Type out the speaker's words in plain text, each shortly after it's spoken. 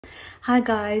Hi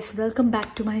guys, welcome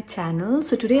back to my channel.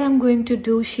 So today I'm going to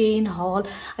do SHEIN haul.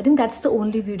 I think that's the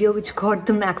only video which got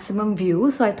the maximum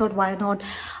views, so I thought why not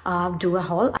do a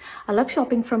haul. I love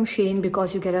shopping from SHEIN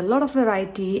because you get a lot of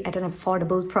variety at an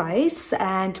affordable price,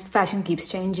 and fashion keeps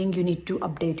changing. You need to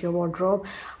update your wardrobe.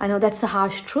 I know that's the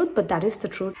harsh truth, but that is the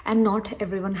truth, and not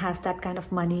everyone has that kind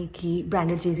of money ki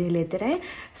branded cheezein lete rahe.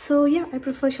 So yeah, I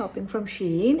prefer shopping from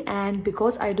SHEIN, and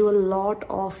because I do a lot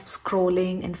of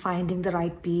scrolling and finding the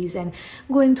right piece and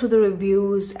going through the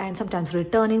reviews and sometimes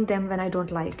returning them when I don't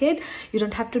like it, you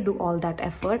don't have to do all that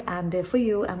effort. I'm there for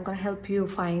you. I'm gonna help you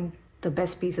find the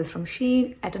best pieces from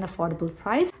SHEIN at an affordable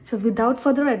price. So without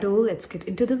further ado, let's get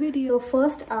into the video.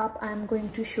 First up, I'm going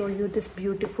to show you this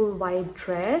beautiful white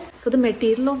dress. So the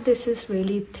material of this is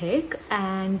really thick,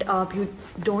 and you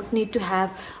don't need to have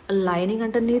a lining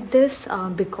underneath this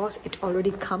because it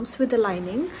already comes with a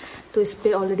lining. तो इस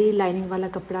पे already lining वाला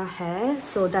कपड़ा है,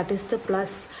 so that is the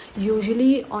plus.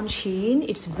 Usually on SHEIN,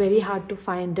 it's very hard to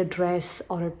find a dress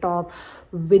or a top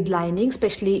with lining,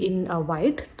 especially in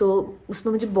white. तो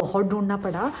उसमें मुझे बहुत ढूंढना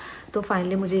पड़ा, तो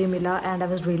finally मुझे ये मिला, and I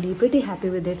was really pretty happy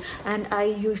with it. And I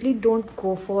usually don't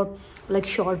go for like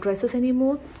short dresses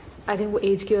anymore. I think वो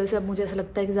age की वजह से अब मुझे ऐसा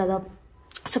लगता है कि ज़्यादा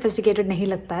sophisticated nahi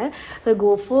lagta hai, so I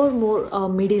go for more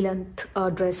midi length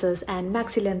dresses and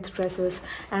maxi length dresses,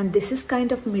 and this is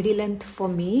kind of midi length for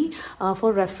me.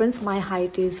 For reference, my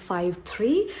height is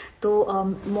 5'3", तो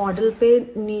model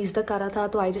पे knees तक आ रहा था,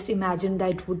 तो I just imagined that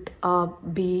it would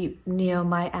be near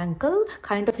my ankle,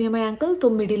 kind of near my ankle, तो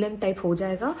midi length type हो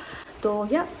जाएगा. तो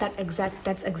yeah,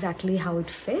 that's exactly how it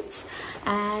fits.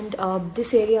 And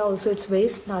this area also, it's very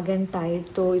snug and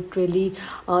tight, so it really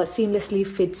seamlessly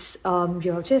fits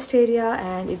your chest area,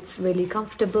 and it's really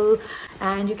comfortable,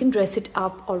 and you can dress it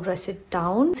up or dress it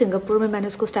down. Singapore में मैंने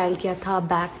इसको style किया था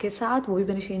bag के साथ, वो भी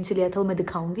मैंने SHEIN से लिया था, वो मैं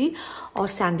दिखाऊंगी, और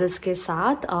सैंडल्स के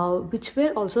साथ which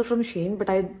were also from SHEIN, but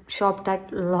I shopped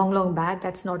that long back.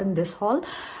 That's not in this haul,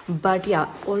 but yeah,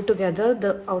 all together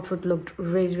the outfit looked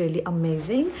really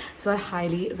amazing, so I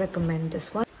highly recommend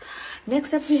this one.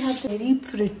 Next up we have very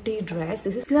pretty dress.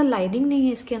 This is lining नहीं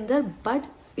है इसके अंदर, but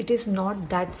it is not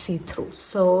that see-through,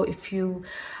 so if you,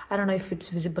 I don't know if it's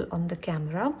visible on the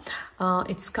camera,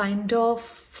 it's kind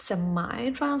of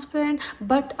semi-transparent,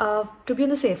 but to be on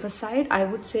the safer side, I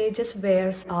would say just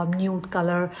wear nude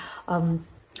color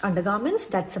undergarments.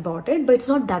 That's about it, but it's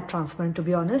not that transparent, to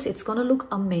be honest. It's gonna look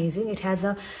amazing. It has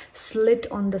a slit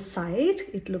on the side.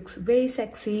 It looks very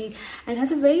sexy and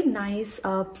has a very nice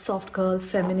soft curl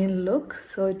feminine look,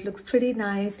 so it looks pretty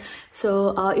nice.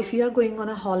 So if you are going on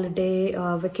a holiday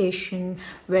vacation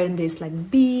wearing this like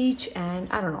beach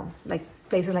and I don't know, like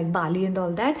places like Bali and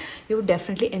all that, you would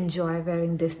definitely enjoy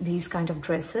wearing these kind of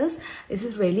dresses. This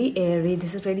is really airy,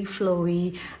 this is really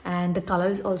flowy, and the color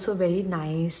is also very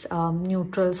nice.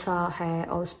 Neutral सा है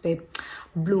और उस पे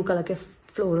blue color के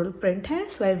floral print है,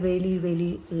 so I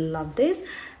really love this.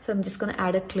 So I'm just gonna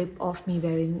add a clip of me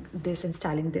wearing this and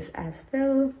styling this as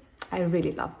well. I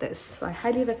really love this, so I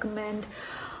highly recommend.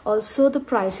 Also, the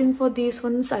pricing for these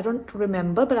ones I don't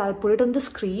remember, but I'll put it on the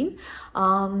screen.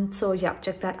 So yeah,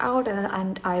 check that out,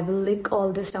 and I will link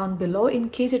all this down below. In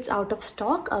case it's out of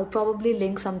stock, I'll probably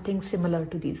link something similar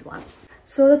to these ones.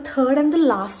 So the third and the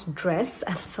last dress,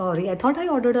 I'm sorry, I thought I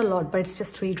ordered a lot, but it's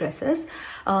just 3 dresses.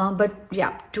 But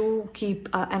yeah, do keep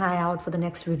an eye out for the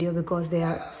next video because there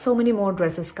are so many more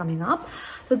dresses coming up.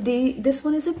 So this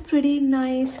one is a pretty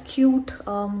nice, cute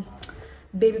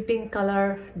baby pink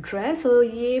colour dress. और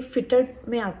ये fitted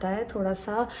में आता है, थोड़ा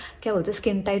सा क्या बोलते हैं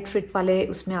स्किन टाइट फिट वाले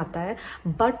उसमें आता है,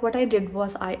 but what I did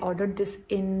was I ordered this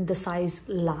in the size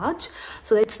large,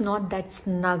 so it's not that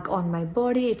snug on my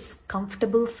body. It's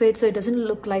comfortable fit, so it doesn't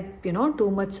look like, you know,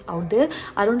 too much out there.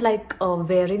 I don't like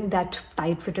wearing that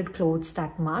tight fitted clothes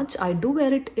that much. I do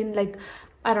wear it in like,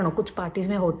 I don't know, कुछ parties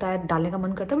में होता है डालने का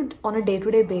मन करता है, but on a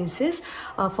day-to-day basis,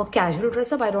 for casual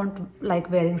dress up, I don't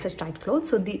like wearing such tight clothes.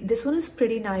 So this one is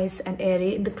pretty nice and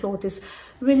airy, and the cloth is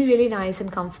really nice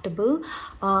and comfortable.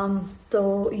 So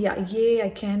yeah, I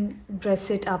can dress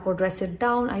it up or dress it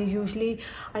down.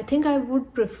 I think I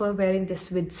would prefer wearing this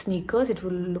with sneakers. It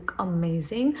will look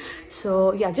amazing.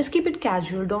 So yeah, just keep it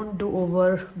casual. Don't do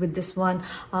over with this one.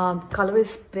 Color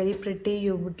is very pretty.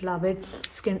 You would love it.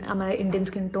 हमारे Indian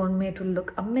skin tone में it will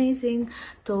look amazing.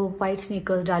 तो white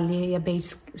sneakers डालिए या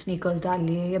beige sneakers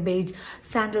डालिए या beige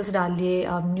sandals डालिए,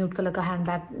 nude color का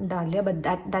handbag डालिए,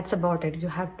 but that's about it.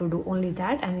 You have to do only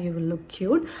that and you will look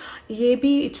cute. ये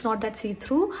भी it's not that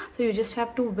see-through, so you just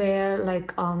have to wear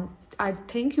like I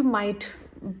think you might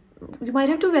you might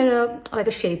have to wear like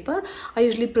a shaper. I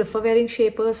usually prefer wearing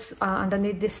shapers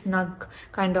underneath this snug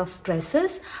kind of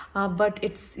dresses, but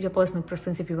it's your personal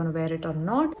preference if you want to wear it or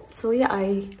not. So yeah,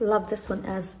 I love this one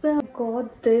as well.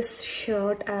 Got this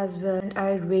shirt as well, and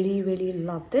I really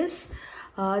love this.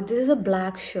 This is a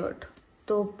black shirt.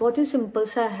 तो बहुत ही simple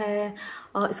सा है.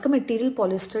 इसका material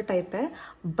polyester type है,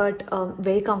 but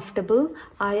very comfortable.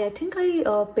 I think I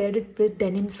paired it with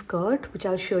denim skirt which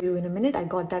I show you in a minute. I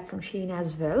got that from sheen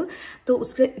as well. तो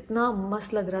उससे इतना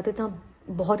मस्त लग रहा था, इतना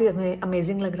बहुत ही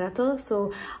अमेजिंग लग रहा था.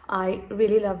 सो I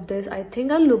really love this. I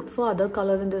think I looked for other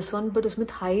colours in this one, but उसमें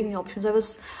था ही नहीं option. I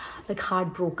was like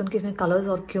heartbroken कि इसमें colors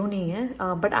और क्यों नहीं है.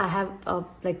 But I have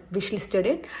like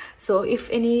wishlisted it. So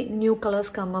if any new colors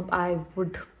come up, I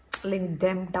would link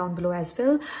them down below as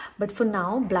well. But for now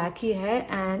black ही है,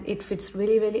 and it fits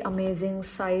really amazing.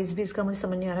 Size भी इसका मुझे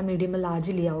समझ नहीं आ रहा, medium में large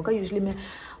ही लिया होगा. यूजुअली मैं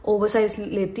ओवर साइज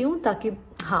लेती हूँ, ताकि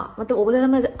हाँ मतलब ओवर साइज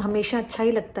में हमेशा अच्छा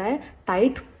ही लगता है,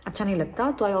 टाइट अच्छा नहीं लगता.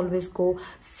 तो I always go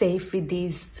safe with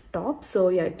these top. सो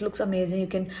या it looks amazing. You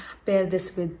can pair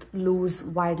this with loose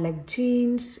wide leg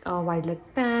jeans, wide leg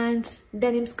pants,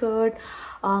 denim skirt.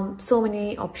 So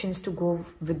many options to go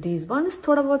with these once.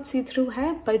 थोड़ा बहुत सी through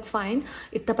है, but it's fine.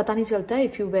 इतना पता नहीं चलता है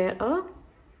if you where a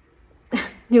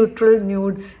neutral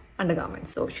nude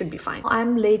undergarments, so should be fine.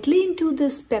 I'm lately into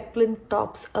this Peplum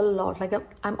tops a lot. Like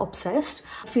I'm obsessed.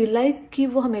 I feel like कि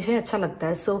वो हमेशा ही अच्छा लगता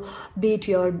है. So be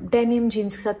it your denim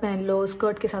jeans के साथ पहन लो,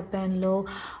 skirt के साथ पहन लो,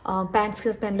 pants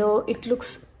के साथ पहन लो. It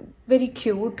looks very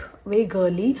cute, very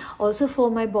girly. Also for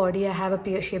my body, I have a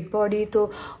pear-shaped body. तो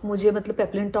मुझे मतलब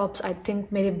Peplum tops I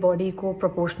think मेरे body को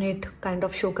proportionate kind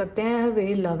of show करते हैं. I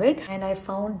really love it, and I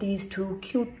found these two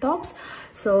cute tops.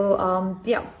 So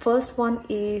yeah, first one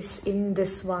is in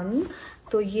this one.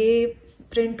 तो ये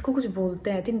print को कुछ बोलते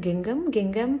हैं, I think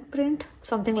गिंगम print,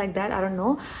 something like that. I don't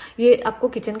know. ये आपको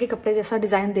किचन के कपड़े जैसा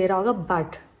डिजाइन दे रहा होगा,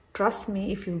 but trust me,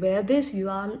 if you wear this, you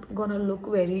are gonna look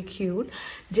very cute.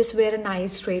 Just wear a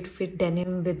nice straight fit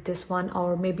denim with this one, or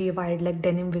maybe a wide leg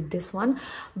denim with this one.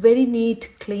 Very neat,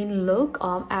 clean look.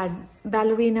 Add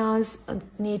ballerinas,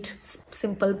 neat,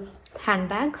 simple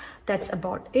handbag. That's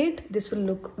about it. This will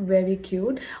look very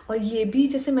cute. और ये भी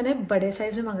जैसे मैंने बड़े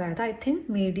size में मंगाया था, I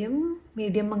think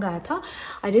medium मंगाया था.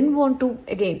 I didn't want to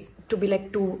again to be like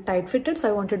too tight fitted, so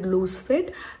I wanted loose fit.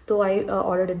 So I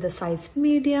ordered in the size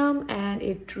medium, and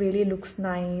it really looks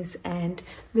nice and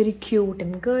very cute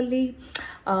and girly.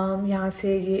 यहाँ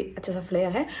से ये अच्छा सा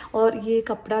flare है, और ये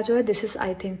कपड़ा जो है this is I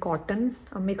think cotton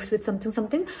mixed with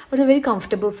something, but a very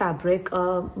comfortable fabric.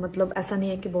 मतलब ऐसा नहीं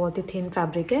है कि बहुत ही thin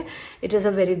fabric है. It is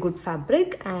a very good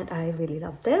fabric, and I really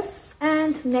love this.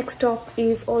 And next top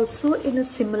is also in a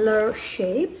similar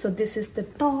shape. So this is the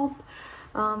top.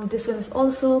 This one is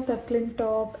also Peplum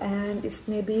top, and it's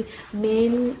maybe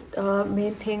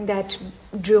main thing that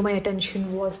drew my attention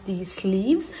was the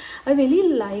sleeves. I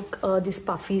really like these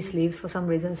puffy sleeves for some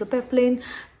reason. So Peplum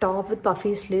top with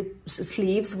puffy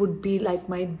sleeves would be like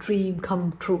my dream come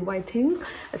true, I think.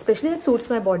 Especially it suits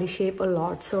my body shape a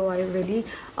lot. So I really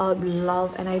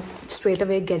love, and I straight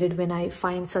away get it when I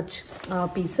find such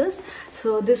pieces.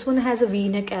 So this one has a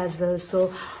V-neck as well. So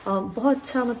बहुत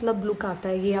अच्छा मतलब look आता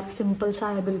है. ये आप simple सा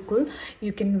है बिल्कुल.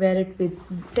 You can wear it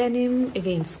with denim,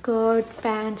 again skirt,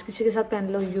 pants, किसी के साथ पहन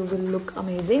लो, you will look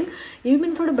amazing. ये भी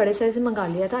मैंने थोड़े बड़े साइज से मंगा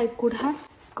लिया था. I could have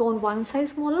gone one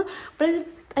size smaller, but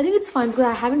I think it's fine because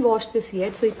I haven't washed this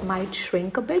yet, so it might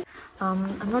shrink a bit.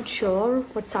 I'm not sure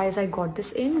what size I got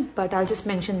this in, but I'll just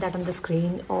mention that on the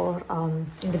screen or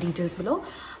in the details below.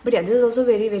 But yeah, this is also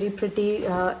very pretty,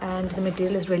 and the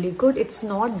material is really good. It's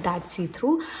not that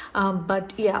see-through,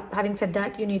 but yeah, having said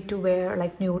that, you need to wear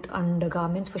like nude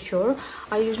undergarments for sure.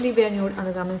 I usually wear nude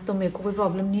undergarments, तो मेरे को कोई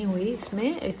problem नहीं हुई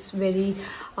इसमें. It's very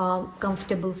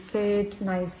comfortable fit,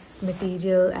 nice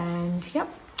material, and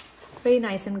yeah, very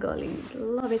nice and girly.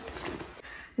 Love it.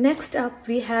 Next up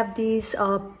we have these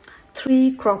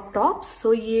 3 crop tops.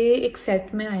 So ये एक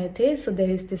set में आए थे. So there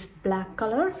is this black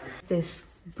color, this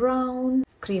brown,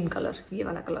 cream color, ये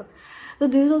वाला color. So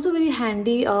this is also very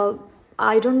handy.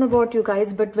 I don't know about you guys,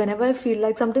 but whenever I feel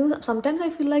like sometimes I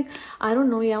feel like I don't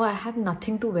know, yeah, I have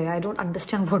nothing to wear. I don't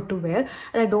understand what to wear,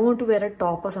 and I don't want to wear a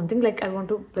top or something. Like I want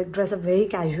to like dress up very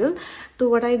casual. So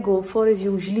what I go for is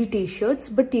usually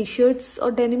t-shirts, but t-shirts or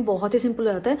denim बहुत ही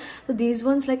simple रहता है. So these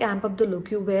ones like amp up the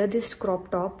look. You wear this crop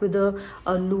top with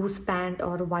a loose pant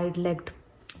or a wide legged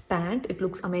pant, it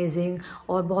looks amazing.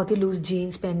 और बहुत ही loose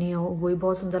jeans पहनी हो वही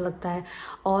बहुत सुंदर लगता है।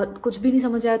 और कुछ भी नहीं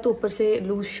समझ आया तो ऊपर से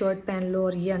लूज शर्ट पहन लो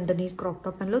और ये अंडरनीथ क्रॉप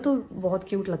टॉप पहन लो तो बहुत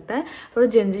क्यूट लगता है। थोड़ा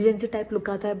जेंजी टाइप लुक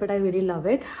आता है, but I really love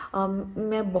it.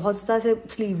 मैं बहुत ज़्यादा से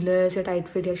स्लीवलेस या टाइट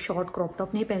फिट या शॉर्ट क्रॉप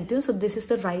टॉप नहीं पहनती हूँ, so this is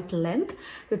the right length,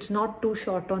 it's not to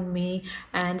short on me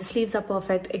and the sleeves are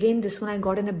perfect. Again this one I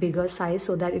got in a bigger size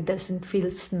so that it doesn't feel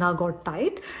snug or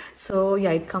tight. So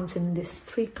yeah, it comes in these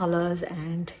 3 colors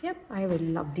and yep, I really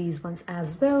love these ones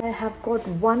as well. I have got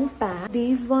one pant.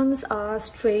 These ones are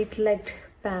straight legged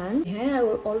pant. Yeah, I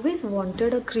always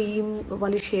wanted a cream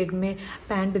wali shade mein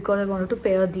pant because I wanted to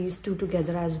pair these two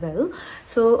together as well.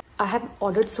 So I have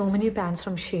ordered so many pants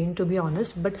from SHEIN, to be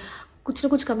honest, but कुछ ना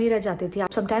कुछ कमी रह जाती थी।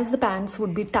 Sometimes the pants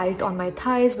would be tight on my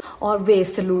thighs और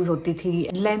waist से loose होती थी,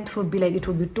 length would be like it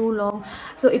would be too long,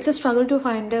 so it's a struggle to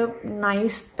find a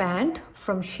nice pant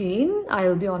from SHEIN.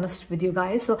 I'll be honest with you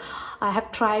guys. So I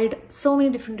have tried so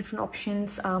many different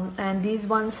options, and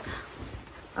these ones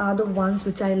are the ones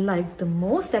which I like the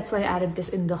most. That's why I added this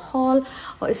in the haul.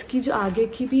 और इसकी जो आगे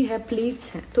की भी है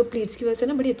pleats हैं, तो pleats की वजह से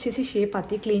ना बड़ी अच्छी सी शेप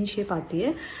आती है, क्लीन शेप आती है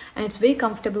and it's very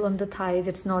comfortable on the thighs,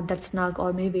 it's not that snug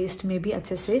और मेरी वेस्ट में भी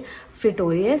अच्छे से फिट हो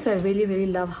रही है। सो I really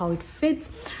love how it fits.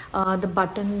 The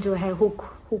button जो है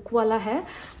हुक वाला है,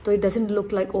 तो it doesn't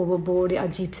look like overboard या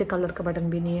अजीब से कलर का बटन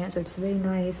भी नहीं है, so it's very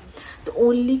nice. The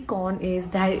only cone is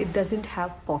that it doesn't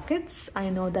have pockets. I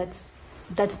know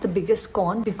that's the biggest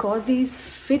con because these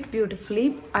fit beautifully.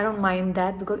 I don't mind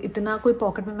that because इतना कोई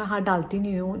pocket में मैं हाथ डालती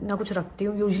नहीं हूँ ना कुछ रखती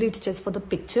हूँ, usually it's just for the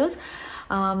pictures,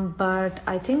 but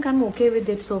I think I'm okay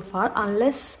with it so far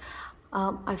unless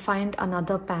I find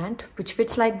another pant which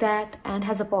fits like that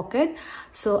and has a pocket,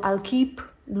 so I'll keep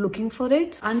looking for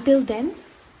it. Until then,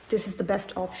 this is the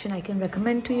best option I can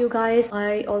recommend to you guys.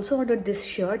 I also ordered this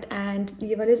shirt and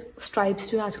ये वाले stripes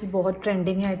जो आजकल बहुत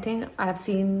trending है. I think I have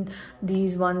seen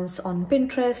these ones on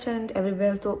Pinterest and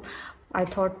everywhere, so I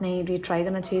thought नहीं ये try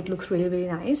करना चाहिए. It looks really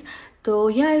nice. तो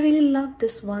yeah, I really love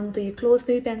this one. तो ये clothes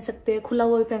पे भी पहन सकते हैं, खुला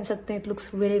हुआ भी पहन सकते हैं. It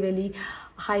looks really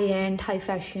high end, high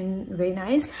fashion, very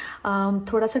nice.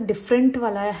 थोड़ा सा different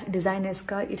वाला डिज़ाइन है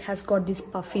इसका. It has got these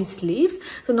puffy sleeves,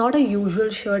 so not a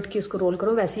usual shirt कि उसको रोल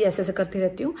करो, वैसे ही ऐसे करती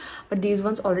रहती हूँ. But these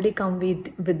ones already come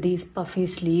with these puffy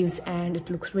sleeves and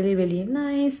it looks really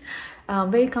nice.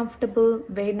 Very comfortable,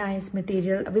 very nice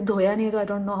material. अभी धोया नहीं है तो I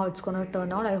don't know how it's gonna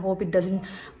turn out. I hope it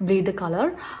doesn't bleed the color,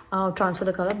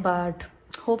 transfer the color, but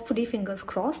hopefully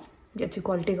fingers crossed ये अच्छी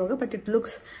quality का होगा. But it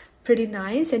looks pretty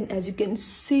nice, and as you can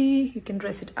see, you can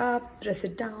dress it up, dress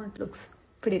it down. It looks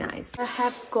pretty nice. I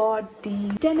have got the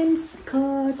denim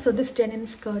skirt. So this denim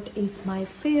skirt is my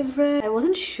favorite. I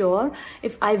wasn't sure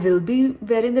if I will be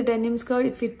wearing the denim skirt,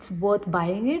 if it's worth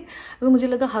buying it, because मुझे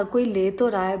लगा हर कोई ले तो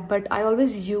रहा है, but I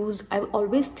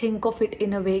always think of it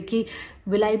in a way कि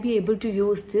will I be able to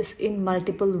use this in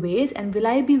multiple ways and will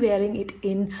I be wearing it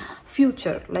in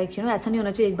future, like you know, ऐसा नहीं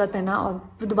होना चाहिए एक बार पहना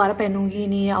और दोबारा पहनूंगी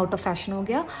नहीं, out of fashion हो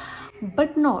गया.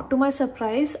 But no, to my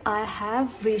surprise, I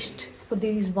have reached for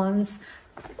these ones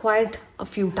quite a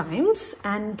few times,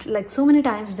 and like so many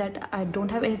times that I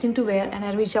don't have anything to wear and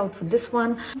I reach out for this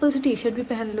one. Simple C T shirt भी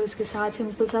पहन लो इसके साथ,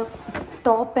 simple सा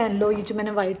top पहन लो. ये जो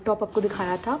मैंने white top आपको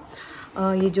दिखाया था,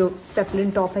 ये जो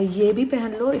पेपलिन टॉप है, ये भी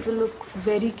पहन लो. It will look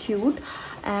very cute.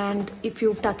 And if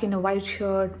you टक इन अ white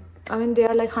shirt, I mean there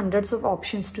are like hundreds of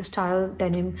options to style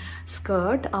denim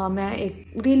skirt. मैं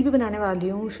एक रील भी बनाने वाली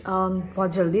हूँ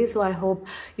बहुत जल्दी, so I hope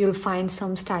you'll find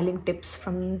some styling tips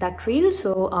from that reel.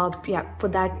 So yeah,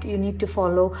 for that you need to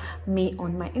follow me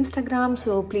on my Instagram,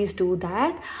 so please do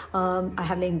that. I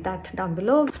have linked that down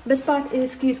below. Best part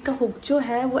is कि इसका hook जो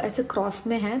है वो ऐसे cross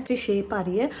में है, तो shape आ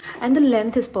रही है, and the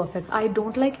length is perfect. I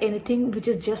don't like anything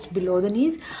which is just below the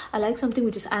knees. I like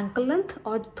something which is ankle length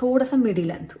और थोड़ा सा midi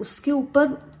length. उसके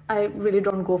ऊपर I really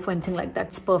don't go for anything like that.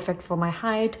 It's perfect for my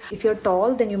height. If you're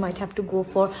tall, then you might have to go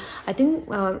for, I think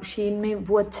SHEIN में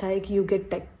वो अच्छा है कि you get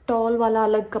like tall वाला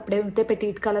अलग कपड़े मिलते हैं,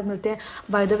 petite का अलग मिलते हैं.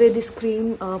 By the way, this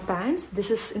cream pants,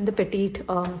 this is in the petite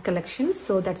collection,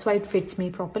 so that's why it fits me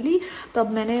properly. तो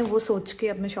अब मैंने वो सोच के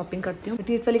अब मैं शॉपिंग करती हूँ.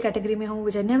 petite वाली कैटेगरी में हूँ,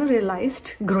 which I never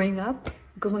realized growing up.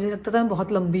 Because मुझे लगता था मैं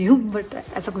बहुत लंबी हूँ, बट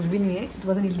ऐसा कुछ भी नहीं है. It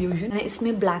was an illusion. मैंने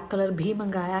इसमें ब्लैक कलर भी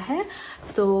मंगाया है,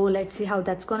 तो let's see how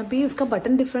that's gonna be. उसका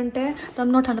बटन डिफरेंट है, तो आई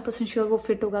एम नॉट 100% श्योर वो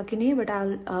फिट होगा कि नहीं, but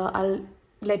I'll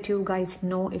let you guys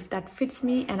know if that fits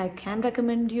me, and I can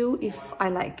recommend you if I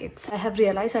like it. I have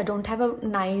realized I don't have a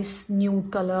nice nude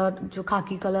color, जो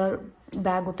खाकी colour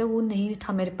bag होता है वो नहीं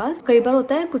था मेरे पास. कई बार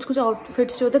होता है कुछ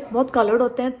आउटफिट्स जो होते हैं बहुत कलर्ड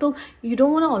होते हैं, तो you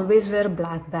don't want always wear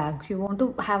black bag, you want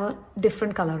to have a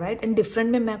different colour, right. And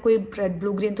different में मैं कोई रेड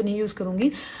ब्लू ग्रीन तो नहीं यूज़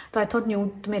करूँगी, तो आई थॉट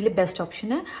न्यूड मेरे लिए बेस्ट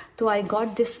ऑप्शन है. तो I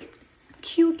got this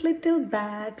cute little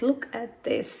bag. Look at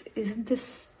this. Isn't this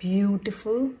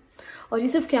beautiful? और ये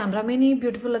सिर्फ कैमरा में नहीं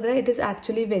ब्यूटीफुल लग रहा है, it is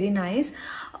actually very nice.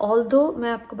 Although मैं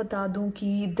आपको बता दूं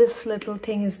कि this little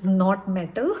thing is not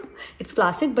metal, it's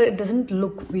plastic, but it doesn't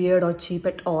look weird और चीप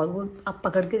एट ऑल. वो आप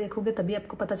पकड़ के देखोगे तभी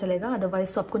आपको पता चलेगा,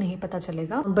 अदरवाइज तो आपको नहीं पता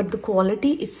चलेगा. But the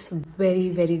quality is very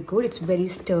very good, it's very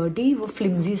sturdy. वो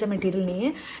फ्लिम्जी सा मटेरियल नहीं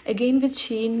है. Again with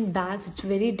sheen bags it's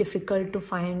very difficult to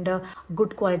find a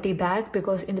good quality bag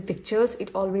because in the pictures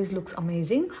it always looks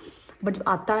amazing. But जब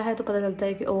आता है तो पता चलता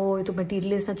है कि ओ ये तो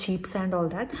मटेरियल इज ना cheap and all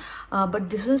that. But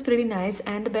this was pretty nice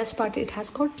and the best part it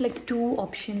has got like 2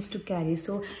 options to carry.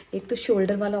 सो एक तो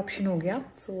शोल्डर वाला ऑप्शन हो गया,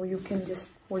 so you can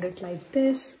just hold it like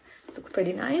this, looks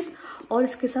pretty nice. और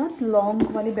इसके साथ long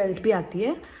वाली belt भी आती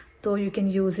है, तो you can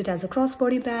use it as a cross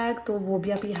body bag. तो वो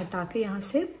भी आप ये हटा के यहाँ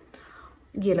से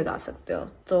ये लगा सकते हो.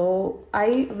 तो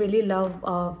आई रियली लव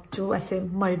जो ऐसे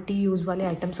मल्टी यूज़ वाले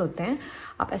आइटम्स होते हैं.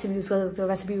 आप ऐसे भी यूज़ कर सकते हो,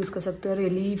 वैसे भी यूज़ कर सकते हो.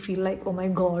 रियली फील लाइक ओ माई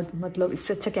गॉड, मतलब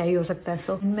इससे अच्छा क्या ही हो सकता है.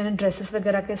 सो मैंने ड्रेसेस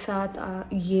वगैरह के साथ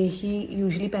ये ही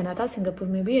यूजली पहना था सिंगापुर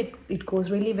में भी. It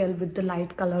goes really well with the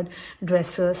light coloured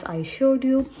dresses I showed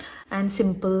you. And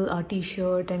simple T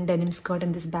shirt and denim skirt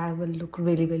and this bag will look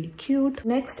really really cute.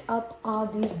 Next up are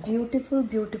these beautiful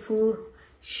beautiful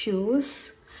shoes.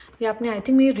 ये आपने I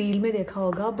think मेरी reel में देखा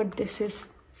होगा, but this is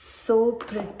so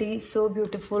pretty, so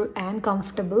beautiful and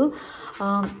comfortable.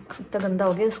 इतना गंदा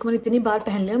हो गया, इसको मैंने इतनी बार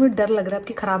पहन लिया, मुझे डर लग रहा है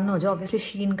कि ख़राब ना हो जाए. ऑब्वियसली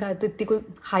शीन का है तो इतनी कोई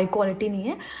हाई क्वालिटी नहीं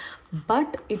है,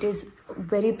 but it is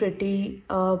very pretty.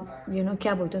 You know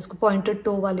क्या बोलते हैं उसको, पॉइंटेड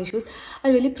टो वाले shoes.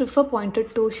 I really prefer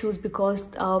pointed to shoes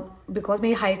because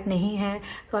मेरी हाइट नहीं है,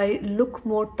 so I look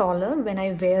more taller when I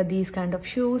wear these kind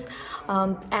of shoes,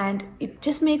 and it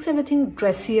just makes everything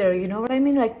dressier, you know what I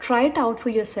mean. Like try it out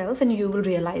for yourself and you will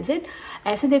realize it.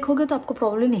 ऐसे देखोगे तो आपको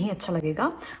probably नहीं अच्छा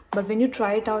लगेगा, but when you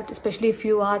try it out, especially if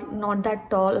you are not that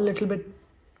tall, a little bit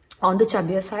on the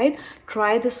chubbier side,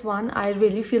 try this one. I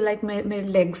really feel like मेरे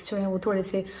legs जो हैं वो थोड़े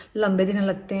से लंबे दिखने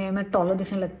लगते हैं, मैं taller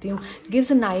दिखने लगती हूँ.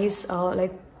 Gives a nice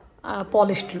like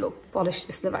polished look. Polished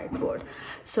is the right word.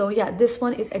 So yeah, this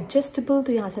one is adjustable,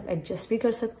 तो यहाँ से आप adjust भी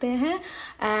कर सकते हैं.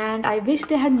 And I wish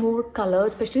they had more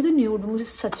colors, especially the nude. मुझे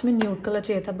सच में nude color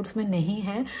चाहिए था, but उसमें नहीं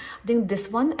है. I think this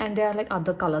one and there are like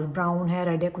other colors, brown है,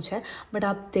 red है, कुछ है.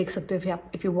 But आप देख सकते हो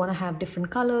if you want to have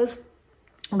different colors.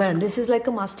 But this is like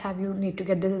a must have, you need to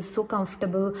get this. Is so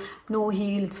comfortable, no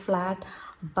heels, flat.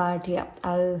 But yeah,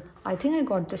 I think I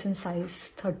got this in size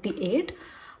 38.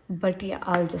 But yeah,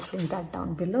 I'll just link that down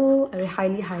below. I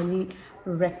highly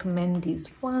recommend these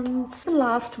ones. The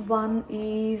last one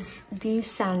is these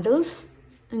sandals.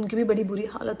 इनकी भी बड़ी बुरी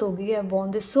हालत हो गई है. I've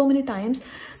worn this so many times.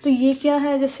 तो ये क्या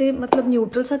है, जैसे मतलब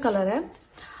न्यूट्रल सा कलर है,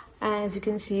 as you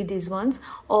can see these ones.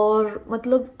 और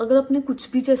मतलब अगर आपने कुछ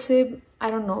भी जैसे I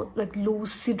don't know like loose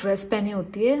C dress पहनी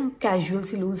होती है, कैजुअल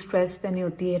सी लूज ड्रेस पहनी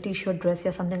होती है, टी शर्ट ड्रेस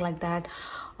या समथिंग लाइक दैट,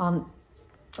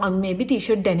 और may be T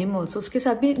shirt denim also, उसके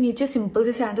साथ भी नीचे सिंपल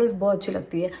सी सैंडल्स बहुत अच्छी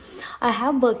लगती है. आई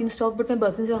हैव बर्किन स्टॉक, बट मैं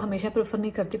बर्किन स्टॉक हमेशा प्रेफर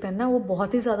नहीं करती पहनना. वो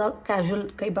बहुत ही ज़्यादा कैजुअल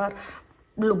कई बार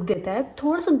लुक देता है,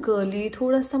 थोड़ा सा गर्ली,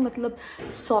 थोड़ा सा मतलब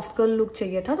सॉफ्ट गर्ल लुक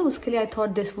चाहिए था. तो उसके लिए I thought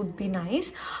this would be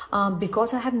nice.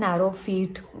 Because I have narrow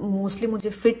feet, mostly मुझे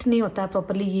फिट नहीं होता है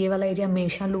प्रॉपरली. ये वाला एरिया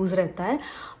हमेशा लूज रहता है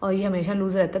और ये हमेशा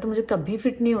लूज रहता है, तो मुझे कभी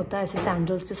फिट नहीं होता ऐसे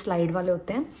सैंडल्स जो स्लाइड वाले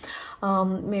होते हैं.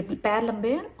 मेरे पैर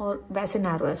लंबे हैं और वैसे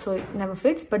नैरो है, so it never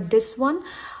fits. But this one,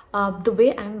 the way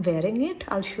I am wearing it,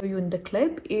 I will show you in the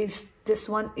clip, is this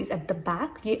one is at the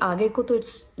back. ये आगे को तो it's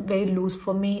very loose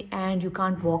for me and you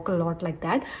can't walk a lot like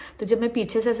that. तो जब मैं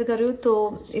पीछे से ऐसे कर रही हूँ तो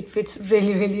it fits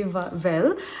really really well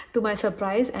to my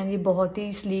surprise. and ये बहुत ही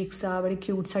sleek सा, बड़ी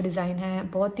cute सा डिज़ाइन है,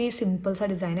 बहुत ही simple सा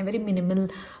डिज़ाइन है, very minimal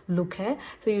look है.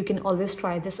 so you can always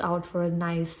try this out for a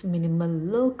nice minimal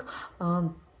look.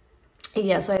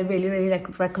 Yeah, so I really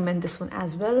recommend this one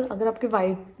as well. अगर आपके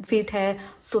वाइड फीट है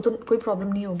तो कोई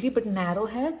प्रॉब्लम नहीं होगी, बट नैरो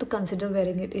है तो consider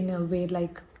wearing it in a way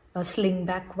like sling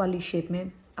back वाली शेप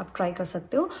में आप ट्राई कर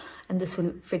सकते हो, and this will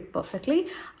fit perfectly.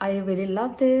 I really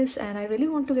love this and I really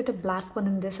want to get a black one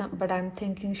in this, but I am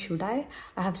thinking should I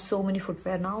have so many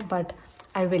footwear now, but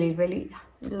I really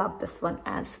love this one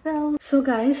as well. So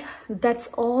guys, that's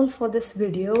all for this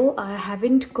video. I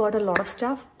haven't got a lot of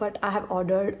stuff, but I have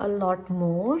ordered a lot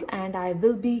more, and I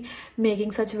will be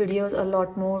making such videos a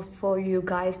lot more for you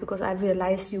guys, because I've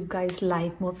realized you guys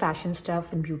like more fashion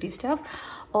stuff and beauty stuff.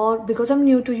 Or because I'm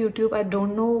new to YouTube, I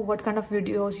don't know what kind of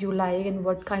videos you like and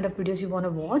what kind of videos you want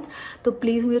to watch. तो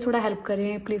please मुझे थोड़ा help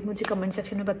करें, please मुझे comment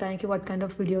section में बताएं कि what kind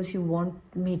of videos you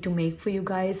want me to make for you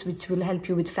guys, which will help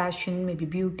you with fashion, maybe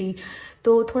beauty.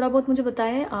 तो थोड़ा बहुत मुझे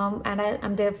बताएं, and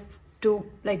I'm there to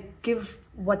like give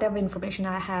whatever information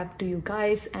I have to you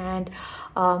guys, and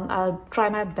I'll try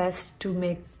my best to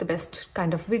make the best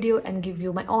kind of video and give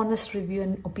you my honest review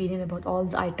and opinion about all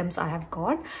the items I have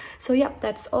got. So yeah,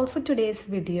 that's all for today's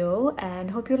video,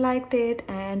 and hope you liked it,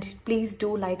 and please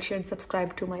do like, share and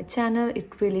subscribe to my channel.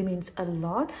 It really means a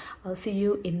lot. I'll see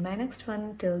you in my next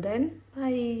one. Till then,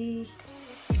 bye.